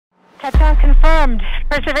Touchdown confirmed.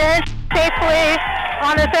 Perseverance safely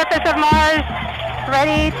on the surface of Mars,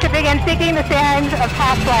 ready to begin seeking the signs of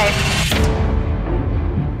past life.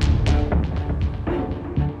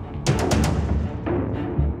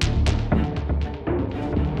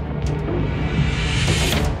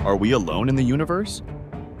 Are we alone in the universe?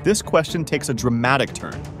 This question takes a dramatic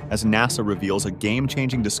turn as NASA reveals a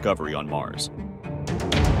game-changing discovery on Mars.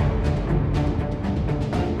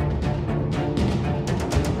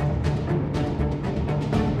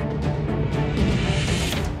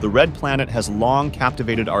 The red planet has long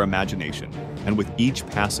captivated our imagination, and with each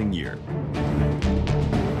passing year.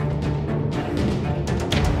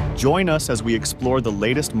 Join us as we explore the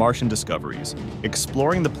latest Martian discoveries,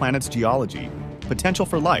 exploring the planet's geology, potential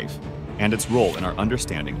for life, and its role in our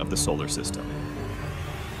understanding of the solar system.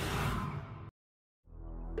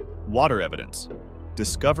 Water evidence.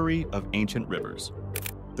 Discovery of ancient rivers.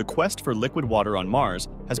 The quest for liquid water on Mars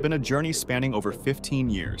has been a journey spanning over 15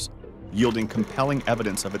 years, yielding compelling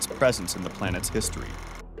evidence of its presence in the planet's history.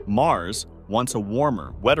 Mars, once a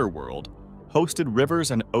warmer, wetter world, hosted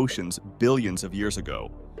rivers and oceans billions of years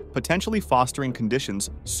ago, potentially fostering conditions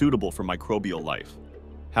suitable for microbial life.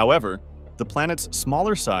 However, the planet's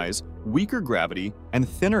smaller size, weaker gravity, and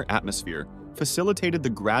thinner atmosphere facilitated the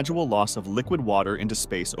gradual loss of liquid water into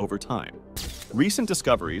space over time. Recent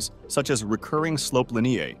discoveries, such as recurring slope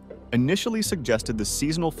lineae, initially suggested the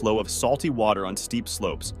seasonal flow of salty water on steep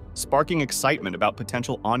slopes, sparking excitement about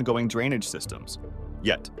potential ongoing drainage systems.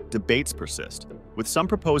 Yet, debates persist, with some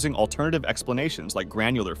proposing alternative explanations like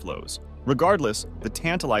granular flows. Regardless, the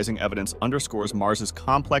tantalizing evidence underscores Mars's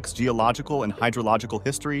complex geological and hydrological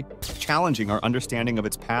history, challenging our understanding of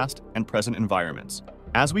its past and present environments.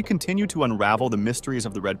 As we continue to unravel the mysteries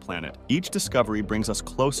of the red planet, each discovery brings us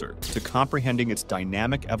closer to comprehending its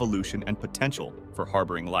dynamic evolution and potential for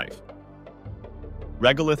harboring life.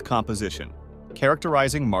 Regolith composition,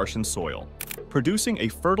 characterizing Martian soil. Producing a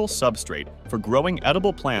fertile substrate for growing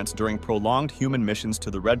edible plants during prolonged human missions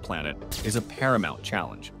to the red planet is a paramount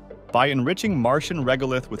challenge. By enriching Martian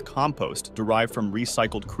regolith with compost derived from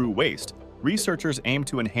recycled crew waste, researchers aim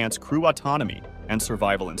to enhance crew autonomy and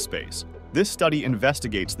survival in space. This study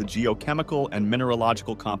investigates the geochemical and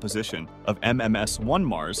mineralogical composition of MMS-1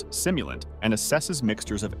 Mars simulant and assesses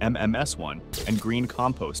mixtures of MMS-1 and green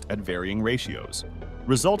compost at varying ratios.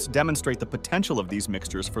 Results demonstrate the potential of these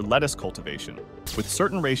mixtures for lettuce cultivation, with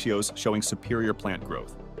certain ratios showing superior plant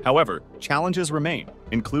growth. However, challenges remain,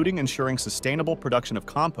 including ensuring sustainable production of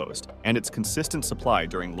compost and its consistent supply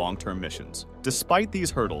during long-term missions. Despite these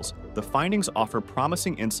hurdles, the findings offer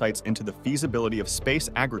promising insights into the feasibility of space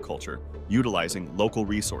agriculture utilizing local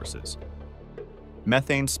resources.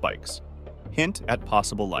 Methane spikes. Hint at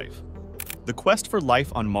possible life. The quest for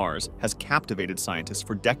life on Mars has captivated scientists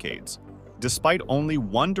for decades. Despite only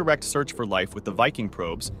one direct search for life with the Viking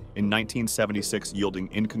probes in 1976 yielding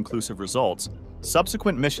inconclusive results,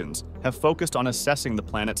 subsequent missions have focused on assessing the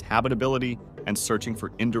planet's habitability and searching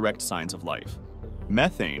for indirect signs of life.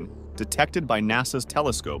 Methane, detected by NASA's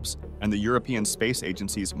telescopes and the European Space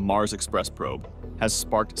Agency's Mars Express probe, has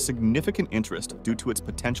sparked significant interest due to its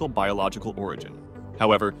potential biological origin.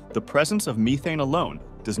 However, the presence of methane alone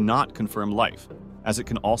does not confirm life, as it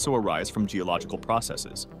can also arise from geological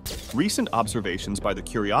processes. Recent observations by the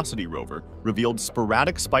Curiosity rover revealed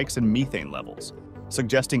sporadic spikes in methane levels,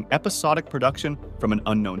 suggesting episodic production from an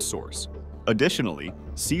unknown source. Additionally,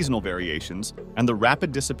 seasonal variations and the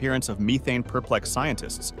rapid disappearance of methane perplex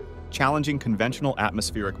scientists, challenging conventional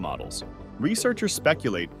atmospheric models. Researchers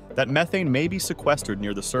speculate that methane may be sequestered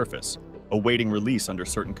near the surface, awaiting release under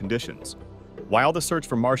certain conditions. While the search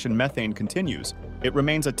for Martian methane continues, it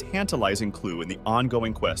remains a tantalizing clue in the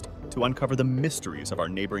ongoing quest to uncover the mysteries of our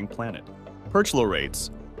neighboring planet.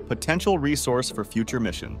 Perchlorates, potential resource for future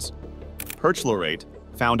missions. Perchlorate,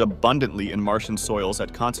 found abundantly in Martian soils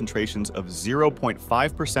at concentrations of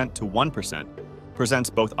 0.5% to 1%, presents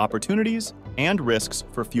both opportunities and risks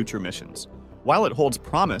for future missions. While it holds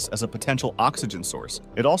promise as a potential oxygen source,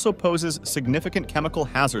 it also poses significant chemical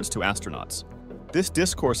hazards to astronauts. This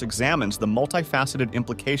discourse examines the multifaceted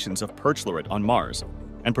implications of perchlorate on Mars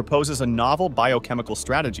and proposes a novel biochemical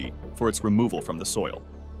strategy for its removal from the soil.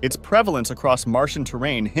 Its prevalence across Martian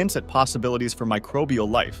terrain hints at possibilities for microbial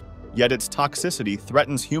life, yet its toxicity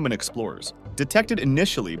threatens human explorers. Detected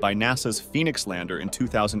initially by NASA's Phoenix lander in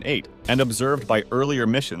 2008 and observed by earlier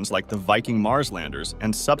missions like the Viking Mars landers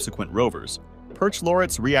and subsequent rovers,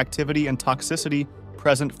 perchlorate's reactivity and toxicity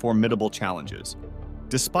present formidable challenges.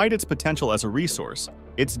 Despite its potential as a resource,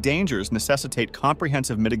 its dangers necessitate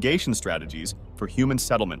comprehensive mitigation strategies for human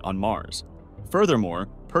settlement on Mars. Furthermore,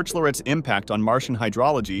 perchlorate's impact on Martian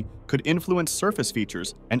hydrology could influence surface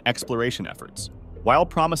features and exploration efforts. While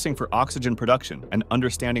promising for oxygen production and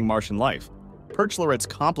understanding Martian life, perchlorates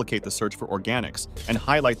complicate the search for organics and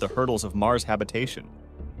highlight the hurdles of Mars habitation.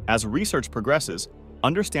 As research progresses,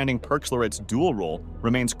 understanding perchlorate's dual role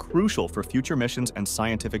remains crucial for future missions and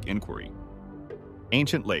scientific inquiry.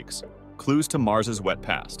 Ancient lakes, clues to Mars's wet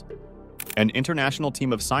past. An international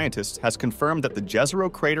team of scientists has confirmed that the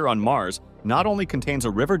Jezero crater on Mars not only contains a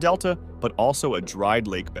river delta, but also a dried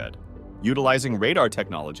lake bed. Utilizing radar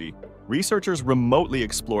technology, researchers remotely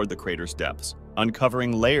explored the crater's depths,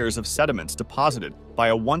 uncovering layers of sediments deposited by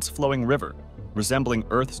a once-flowing river, resembling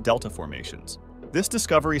Earth's delta formations. This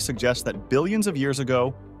discovery suggests that billions of years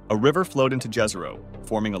ago, a river flowed into Jezero,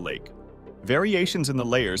 forming a lake. Variations in the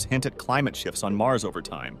layers hint at climate shifts on Mars over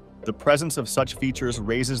time. The presence of such features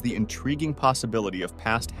raises the intriguing possibility of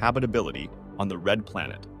past habitability on the red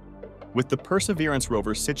planet. With the Perseverance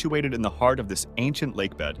rover situated in the heart of this ancient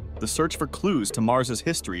lakebed, the search for clues to Mars's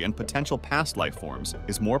history and potential past life forms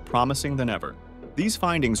is more promising than ever. These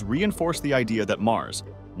findings reinforce the idea that Mars,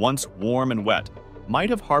 once warm and wet, might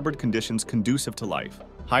have harbored conditions conducive to life,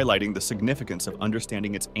 highlighting the significance of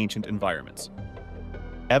understanding its ancient environments.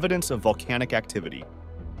 Evidence of volcanic activity.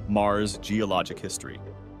 Mars' geologic history.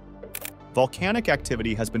 Volcanic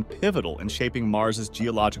activity has been pivotal in shaping Mars's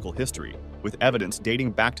geological history, with evidence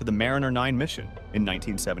dating back to the Mariner 9 mission in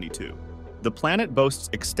 1972. The planet boasts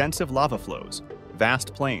extensive lava flows,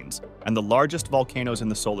 vast plains, and the largest volcanoes in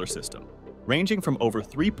the solar system. Ranging from over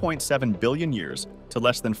 3.7 billion years to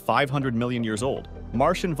less than 500 million years old,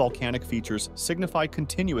 Martian volcanic features signify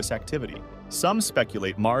continuous activity. Some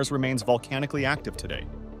speculate Mars remains volcanically active today.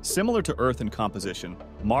 Similar to Earth in composition,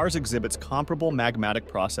 Mars exhibits comparable magmatic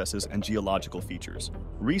processes and geological features.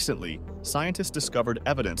 Recently, scientists discovered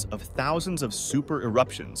evidence of thousands of super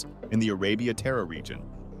eruptions in the Arabia Terra region,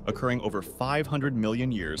 occurring over 500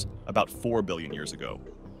 million years, about 4 billion years ago.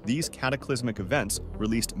 These cataclysmic events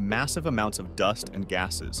released massive amounts of dust and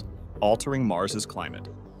gases, altering Mars's climate.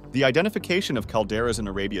 The identification of calderas in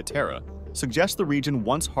Arabia Terra suggests the region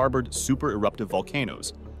once harbored super-eruptive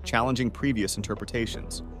volcanoes, challenging previous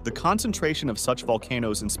interpretations. The concentration of such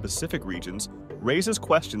volcanoes in specific regions raises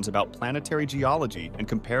questions about planetary geology and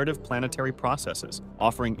comparative planetary processes,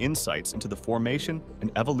 offering insights into the formation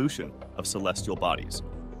and evolution of celestial bodies.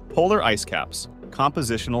 Polar ice caps,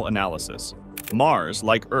 compositional analysis. Mars,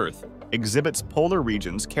 like Earth, exhibits polar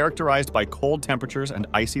regions characterized by cold temperatures and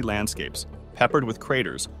icy landscapes, peppered with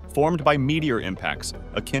craters formed by meteor impacts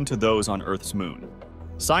akin to those on Earth's moon.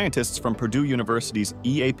 Scientists from Purdue University's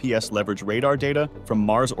EAPS leverage radar data from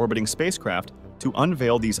Mars-orbiting spacecraft to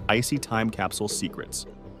unveil these icy time capsule secrets.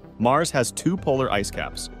 Mars has two polar ice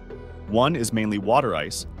caps. One is mainly water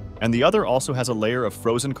ice, and the other also has a layer of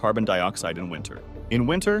frozen carbon dioxide in winter. In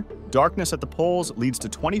winter, darkness at the poles leads to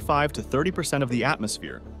 25 to 30% of the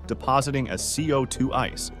atmosphere depositing as CO2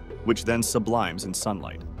 ice, which then sublimes in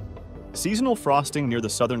sunlight. Seasonal frosting near the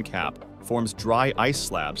southern cap forms dry ice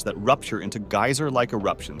slabs that rupture into geyser-like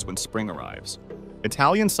eruptions when spring arrives.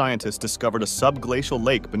 Italian scientists discovered a subglacial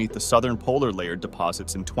lake beneath the southern polar layer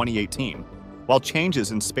deposits in 2018, while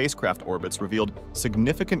changes in spacecraft orbits revealed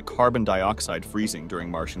significant carbon dioxide freezing during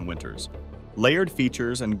Martian winters. Layered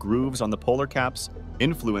features and grooves on the polar caps,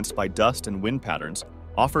 influenced by dust and wind patterns,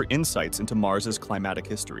 offer insights into Mars's climatic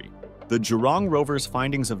history. The Jurong rover's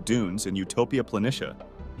findings of dunes in Utopia Planitia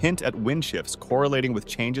hint at wind shifts correlating with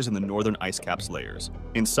changes in the northern ice cap's layers.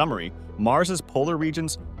 In summary, Mars's polar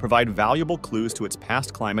regions provide valuable clues to its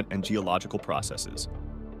past climate and geological processes.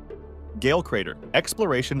 Gale Crater,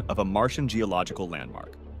 exploration of a Martian geological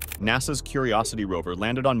landmark. NASA's Curiosity rover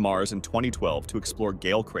landed on Mars in 2012 to explore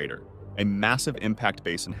Gale Crater, a massive impact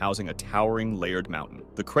basin housing a towering layered mountain.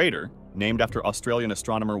 The crater, named after Australian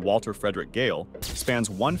astronomer Walter Frederick Gale, spans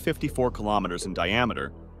 154 kilometers in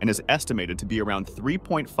diameter and is estimated to be around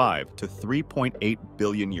 3.5 to 3.8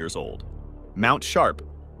 billion years old. Mount Sharp,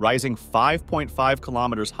 rising 5.5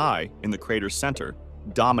 kilometers high in the crater's center,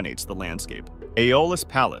 dominates the landscape. Aeolus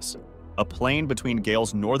Palus, a plain between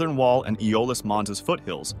Gale's northern wall and Aeolus Mons's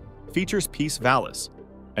foothills, features Peace Vallis,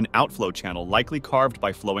 an outflow channel likely carved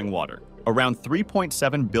by flowing water. Around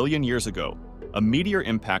 3.7 billion years ago, a meteor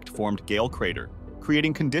impact formed Gale Crater,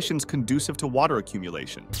 creating conditions conducive to water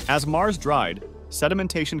accumulation. As Mars dried,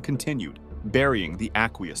 sedimentation continued, burying the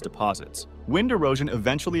aqueous deposits. Wind erosion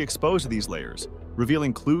eventually exposed these layers,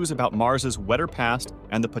 revealing clues about Mars's wetter past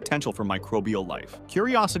and the potential for microbial life.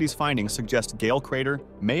 Curiosity's findings suggest Gale Crater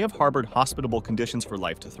may have harbored hospitable conditions for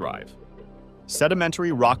life to thrive.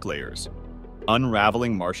 Sedimentary rock layers,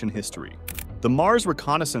 unraveling Martian history. The Mars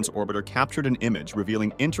Reconnaissance Orbiter captured an image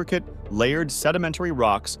revealing intricate, layered sedimentary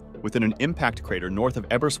rocks within an impact crater north of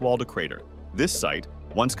Eberswalde crater. This site,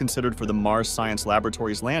 once considered for the Mars Science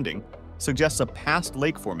Laboratory's landing, suggests a past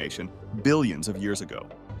lake formation billions of years ago.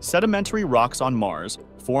 Sedimentary rocks on Mars,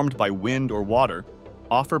 formed by wind or water,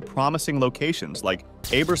 offer promising locations like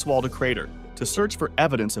Eberswalde crater to search for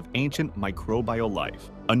evidence of ancient microbial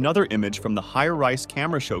life. Another image from the HiRISE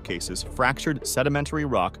camera showcases fractured sedimentary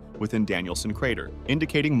rock within Danielson crater,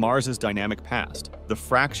 indicating Mars's dynamic past. The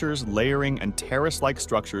fractures, layering, and terrace-like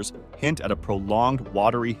structures hint at a prolonged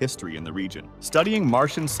watery history in the region. Studying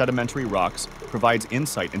Martian sedimentary rocks provides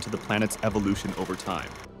insight into the planet's evolution over time.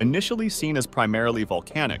 Initially seen as primarily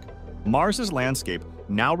volcanic, Mars's landscape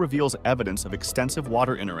now reveals evidence of extensive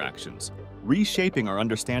water interactions, reshaping our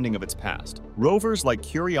understanding of its past. Rovers like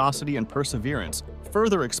Curiosity and Perseverance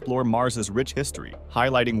further explore Mars's rich history,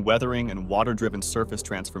 highlighting weathering and water-driven surface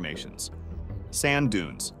transformations. Sand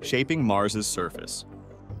dunes, shaping Mars's surface.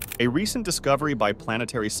 A recent discovery by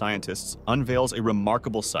planetary scientists unveils a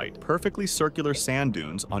remarkable sight: perfectly circular sand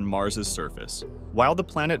dunes on Mars's surface. While the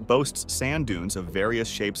planet boasts sand dunes of various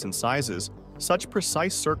shapes and sizes, such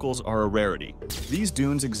precise circles are a rarity. These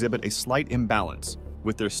dunes exhibit a slight imbalance,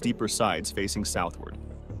 with their steeper sides facing southward.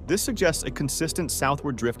 This suggests a consistent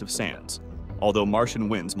southward drift of sands, although Martian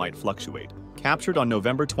winds might fluctuate. Captured on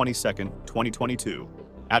November 22, 2022,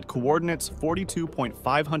 at coordinates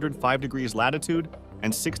 42.505 degrees latitude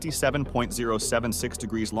and 67.076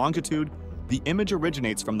 degrees longitude, the image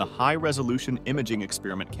originates from the High-Resolution Imaging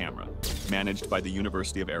Experiment camera, managed by the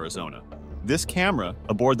University of Arizona. This camera,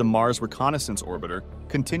 aboard the Mars Reconnaissance Orbiter,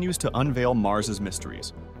 continues to unveil Mars's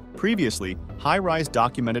mysteries. Previously, HiRISE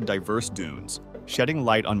documented diverse dunes, shedding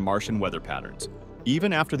light on Martian weather patterns.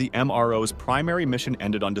 Even after the MRO's primary mission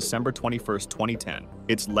ended on December 21, 2010,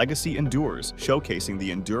 its legacy endures, showcasing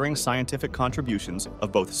the enduring scientific contributions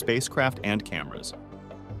of both spacecraft and cameras.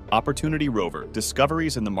 Opportunity rover,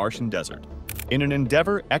 discoveries in the Martian desert. In an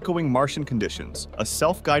endeavor echoing Martian conditions, a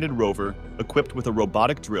self-guided rover, equipped with a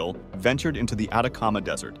robotic drill, ventured into the Atacama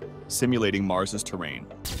Desert, simulating Mars's terrain.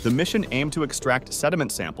 The mission aimed to extract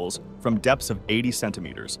sediment samples from depths of 80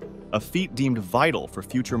 centimeters, a feat deemed vital for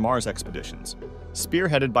future Mars expeditions.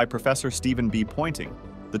 Spearheaded by Professor Stephen B. Pointing,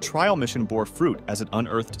 the trial mission bore fruit as it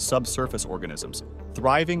unearthed subsurface organisms,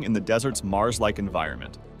 thriving in the desert's Mars-like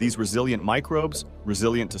environment. These resilient microbes,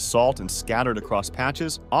 resilient to salt and scattered across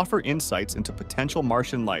patches, offer insights into potential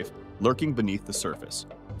Martian life lurking beneath the surface.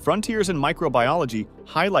 Frontiers in Microbiology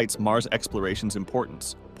highlights Mars exploration's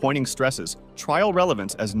importance, pointing stresses trial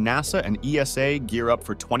relevance as NASA and ESA gear up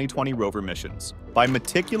for 2020 rover missions. By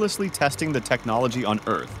meticulously testing the technology on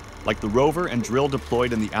Earth, like the rover and drill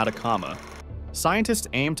deployed in the Atacama, scientists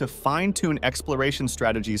aim to fine-tune exploration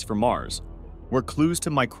strategies for Mars, where clues to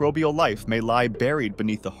microbial life may lie buried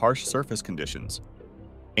beneath the harsh surface conditions.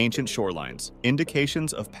 Ancient shorelines,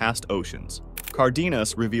 indications of past oceans.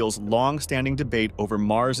 Cardenas reveals long-standing debate over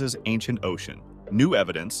Mars's ancient ocean. New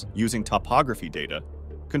evidence, using topography data,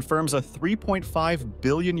 confirms a 3.5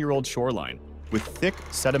 billion-year-old shoreline with thick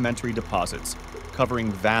sedimentary deposits covering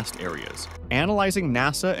vast areas. Analyzing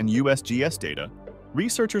NASA and USGS data,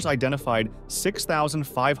 researchers identified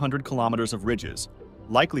 6,500 kilometers of ridges,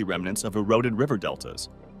 likely remnants of eroded river deltas.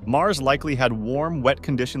 Mars likely had warm, wet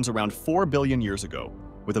conditions around 4 billion years ago,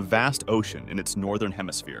 with a vast ocean in its northern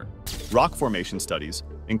hemisphere. Rock formation studies,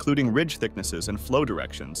 including ridge thicknesses and flow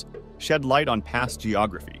directions, shed light on past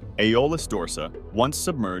geography. Aeolus Dorsa, once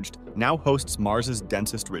submerged, now hosts Mars's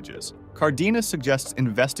densest ridges. Cardenas suggests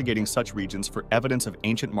investigating such regions for evidence of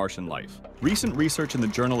ancient Martian life. Recent research in the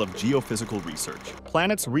Journal of Geophysical Research.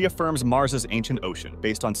 Planets reaffirms Mars's ancient ocean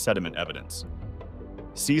based on sediment evidence.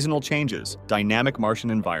 Seasonal changes, dynamic Martian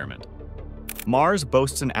environment. Mars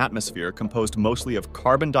boasts an atmosphere composed mostly of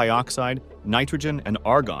carbon dioxide, nitrogen, and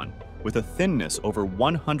argon, with a thinness over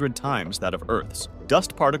 100 times that of Earth's.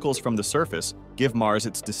 Dust particles from the surface give Mars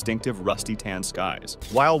its distinctive rusty tan skies.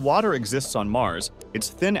 While water exists on Mars, its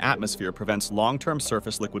thin atmosphere prevents long-term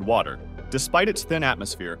surface liquid water. Despite its thin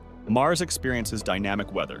atmosphere, Mars experiences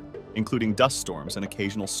dynamic weather, including dust storms and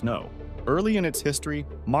occasional snow. Early in its history,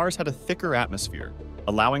 Mars had a thicker atmosphere,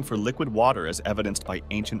 allowing for liquid water as evidenced by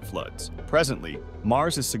ancient floods. Presently,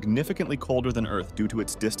 Mars is significantly colder than Earth due to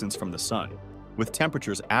its distance from the Sun, with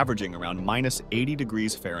temperatures averaging around -80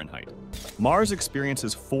 degrees Fahrenheit. Mars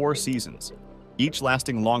experiences 4 seasons, each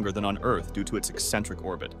lasting longer than on Earth due to its eccentric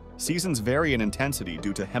orbit. Seasons vary in intensity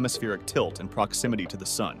due to hemispheric tilt and proximity to the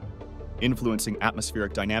Sun, influencing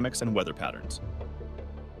atmospheric dynamics and weather patterns.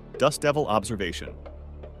 Dust Devil Observation.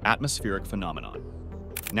 Atmospheric phenomenon.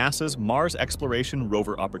 NASA's Mars Exploration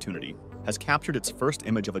Rover Opportunity has captured its first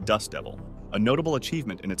image of a dust devil, a notable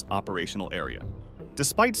achievement in its operational area.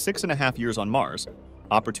 Despite 6.5 years on Mars,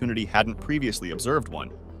 Opportunity hadn't previously observed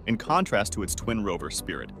one, in contrast to its twin rover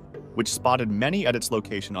Spirit, which spotted many at its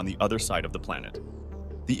location on the other side of the planet.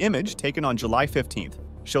 The image, taken on July 15th,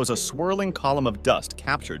 shows a swirling column of dust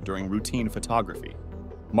captured during routine photography.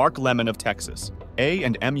 Mark Lemon of Texas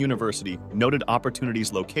A&M University noted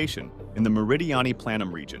Opportunity's location in the Meridiani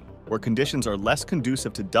Planum region, where conditions are less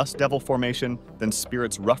conducive to dust devil formation than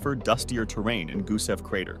Spirit's rougher, dustier terrain in Gusev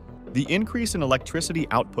Crater. The increase in electricity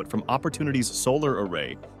output from Opportunity's solar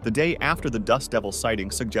array the day after the dust devil sighting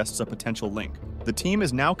suggests a potential link. The team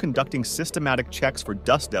is now conducting systematic checks for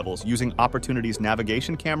dust devils using Opportunity's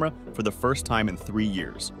navigation camera for the first time in 3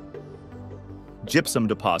 years. Gypsum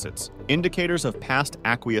deposits, indicators of past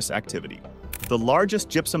aqueous activity. The largest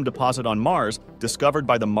gypsum deposit on Mars, discovered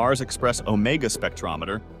by the Mars Express Omega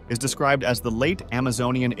spectrometer, is described as the late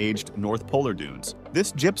Amazonian-aged North Polar Dunes.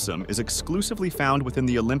 This gypsum is exclusively found within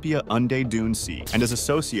the Olympia-Unday Dune Sea and is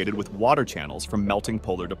associated with water channels from melting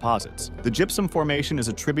polar deposits. The gypsum formation is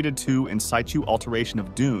attributed to in situ alteration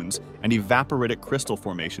of dunes and evaporitic crystal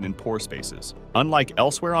formation in pore spaces. Unlike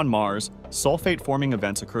elsewhere on Mars, sulfate-forming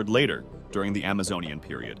events occurred later, during the Amazonian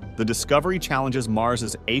period. The discovery challenges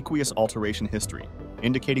Mars's aqueous alteration history,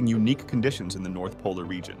 indicating unique conditions in the North Polar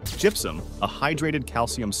region. Gypsum, a hydrated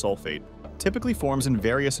calcium sulfate, typically forms in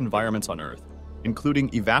various environments on Earth, including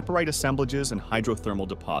evaporite assemblages and hydrothermal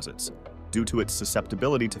deposits, due to its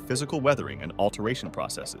susceptibility to physical weathering and alteration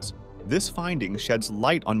processes. This finding sheds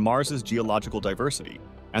light on Mars's geological diversity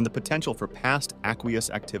and the potential for past aqueous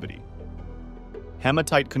activity.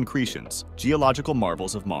 Hematite concretions, geological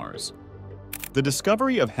marvels of Mars. The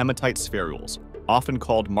discovery of hematite spherules, often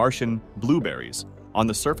called Martian blueberries, on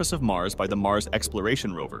the surface of Mars by the Mars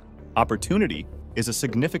Exploration Rover, Opportunity, is a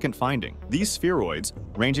significant finding. These spheroids,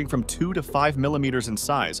 ranging from 2 to 5 millimeters in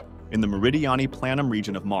size, in the Meridiani Planum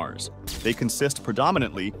region of Mars. They consist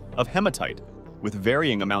predominantly of hematite, with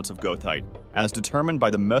varying amounts of goethite, as determined by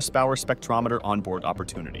the Mössbauer spectrometer on board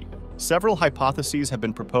Opportunity. Several hypotheses have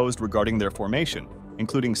been proposed regarding their formation,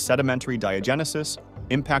 including sedimentary diagenesis,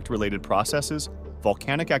 impact-related processes,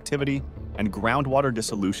 volcanic activity, and groundwater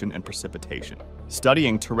dissolution and precipitation.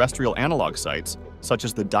 Studying terrestrial analog sites, such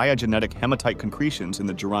as the diagenetic hematite concretions in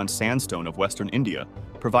the Jurong Sandstone of Western India,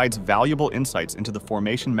 provides valuable insights into the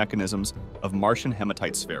formation mechanisms of Martian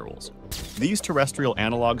hematite spherules. These terrestrial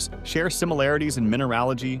analogs share similarities in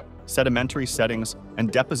mineralogy, sedimentary settings,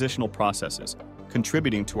 and depositional processes,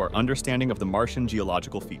 contributing to our understanding of the Martian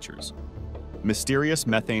geological features. Mysterious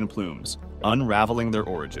methane plumes, unraveling their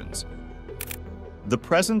origins. The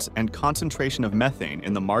presence and concentration of methane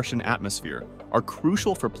in the Martian atmosphere are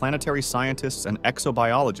crucial for planetary scientists and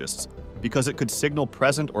exobiologists because it could signal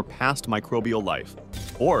present or past microbial life,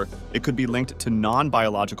 or it could be linked to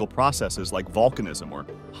non-biological processes like volcanism or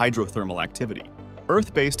hydrothermal activity.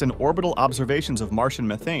 Earth-based and orbital observations of Martian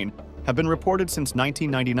methane have been reported since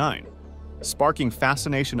 1999, sparking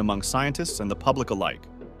fascination among scientists and the public alike.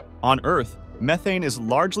 On Earth, methane is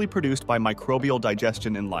largely produced by microbial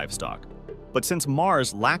digestion in livestock. But since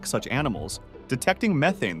Mars lacks such animals, detecting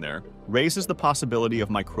methane there raises the possibility of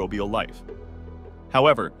microbial life.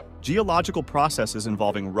 However, geological processes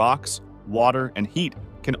involving rocks, water, and heat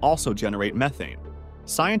can also generate methane.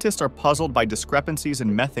 Scientists are puzzled by discrepancies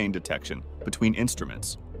in methane detection between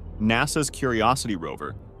instruments. NASA's Curiosity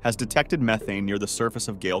rover has detected methane near the surface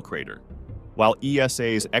of Gale Crater, while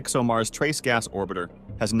ESA's ExoMars Trace Gas Orbiter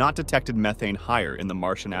has not detected methane higher in the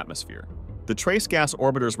Martian atmosphere. The Trace Gas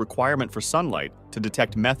Orbiter's requirement for sunlight to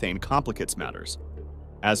detect methane complicates matters,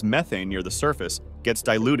 as methane near the surface gets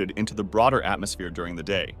diluted into the broader atmosphere during the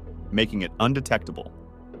day, making it undetectable.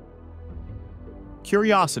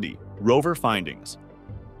 Curiosity rover findings.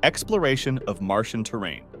 Exploration of Martian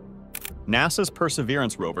terrain. NASA's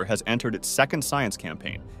Perseverance rover has entered its second science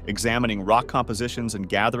campaign, examining rock compositions and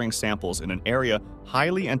gathering samples in an area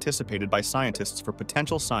highly anticipated by scientists for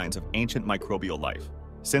potential signs of ancient microbial life.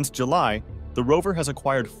 Since July, the rover has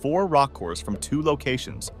acquired 4 rock cores from 2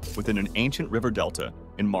 locations within an ancient river delta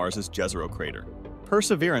in Mars's Jezero crater.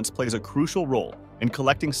 Perseverance plays a crucial role in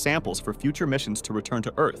collecting samples for future missions to return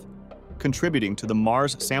to Earth, contributing to the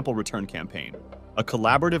Mars Sample Return Campaign, a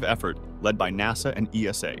collaborative effort led by NASA and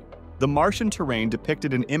ESA. The Martian terrain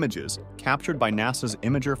depicted in images captured by NASA's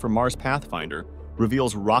Imager for Mars Pathfinder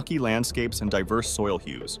reveals rocky landscapes and diverse soil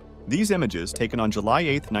hues. These images, taken on July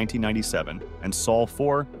 8, 1997, and Sol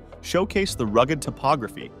 4, showcase the rugged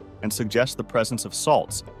topography and suggest the presence of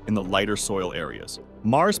salts in the lighter soil areas.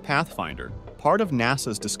 Mars Pathfinder, part of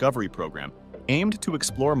NASA's Discovery program, aimed to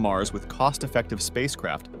explore Mars with cost-effective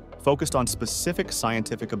spacecraft focused on specific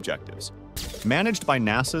scientific objectives. Managed by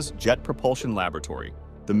NASA's Jet Propulsion Laboratory,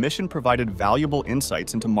 the mission provided valuable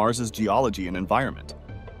insights into Mars's geology and environment.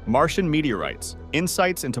 Martian meteorites,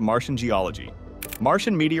 insights into Martian geology.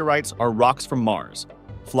 Martian meteorites are rocks from Mars,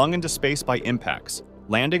 flung into space by impacts,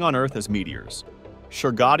 landing on Earth as meteors.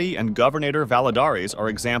 Shergatti and Governator Valladares are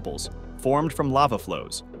examples, formed from lava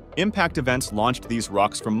flows. Impact events launched these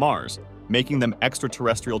rocks from Mars, making them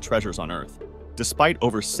extraterrestrial treasures on Earth. Despite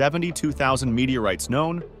over 72,000 meteorites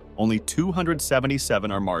known, only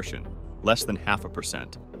 277 are Martian, less than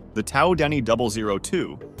 0.5%. The Tau Deni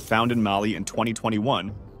 002, found in Mali in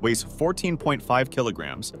 2021, weighs 14.5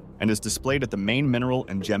 kilograms and is displayed at the main Mineral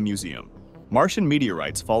and Gem Museum. Martian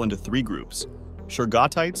meteorites fall into 3 groups: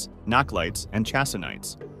 Shergattites, Naklites, and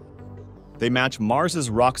Chassanites. They match Mars's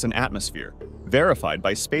rocks and atmosphere, verified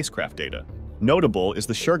by spacecraft data. Notable is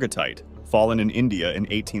the Shergattite, fallen in India in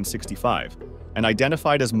 1865, and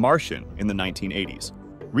identified as Martian in the 1980s.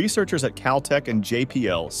 Researchers at Caltech and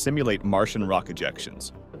JPL simulate Martian rock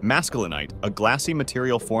ejections. Masculinite, a glassy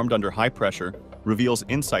material formed under high pressure, reveals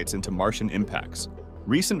insights into Martian impacts.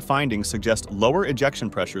 Recent findings suggest lower ejection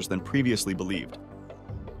pressures than previously believed.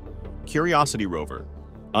 Curiosity rover,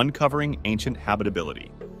 uncovering ancient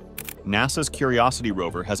habitability. NASA's Curiosity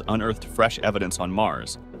rover has unearthed fresh evidence on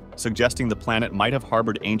Mars, suggesting the planet might have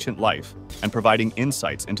harbored ancient life and providing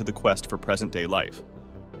insights into the quest for present-day life.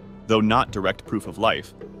 Though not direct proof of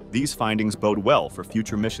life, these findings bode well for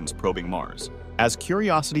future missions probing Mars. As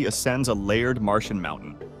Curiosity ascends a layered Martian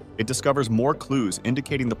mountain, it discovers more clues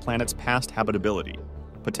indicating the planet's past habitability,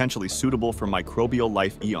 potentially suitable for microbial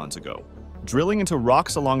life eons ago. Drilling into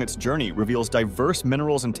rocks along its journey reveals diverse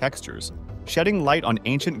minerals and textures, shedding light on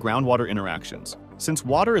ancient groundwater interactions. Since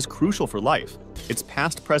water is crucial for life, its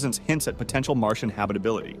past presence hints at potential Martian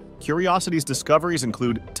habitability. Curiosity's discoveries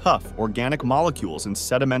include tough organic molecules in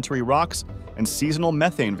sedimentary rocks and seasonal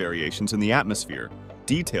methane variations in the atmosphere,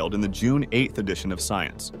 detailed in the June 8th edition of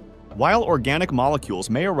Science. While organic molecules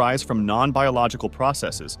may arise from non-biological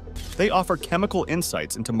processes, they offer chemical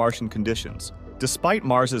insights into Martian conditions. Despite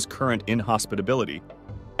Mars's current inhospitability,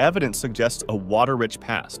 evidence suggests a water-rich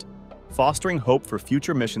past, fostering hope for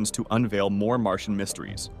future missions to unveil more Martian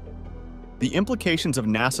mysteries. The implications of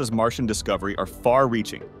NASA's Martian discovery are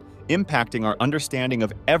far-reaching, impacting our understanding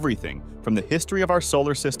of everything from the history of our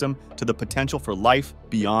solar system to the potential for life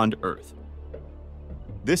beyond Earth.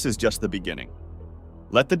 This is just the beginning.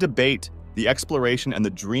 Let the debate, the exploration, and the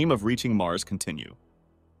dream of reaching Mars continue.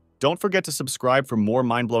 Don't forget to subscribe for more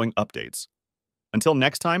mind-blowing updates. Until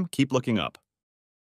next time, keep looking up.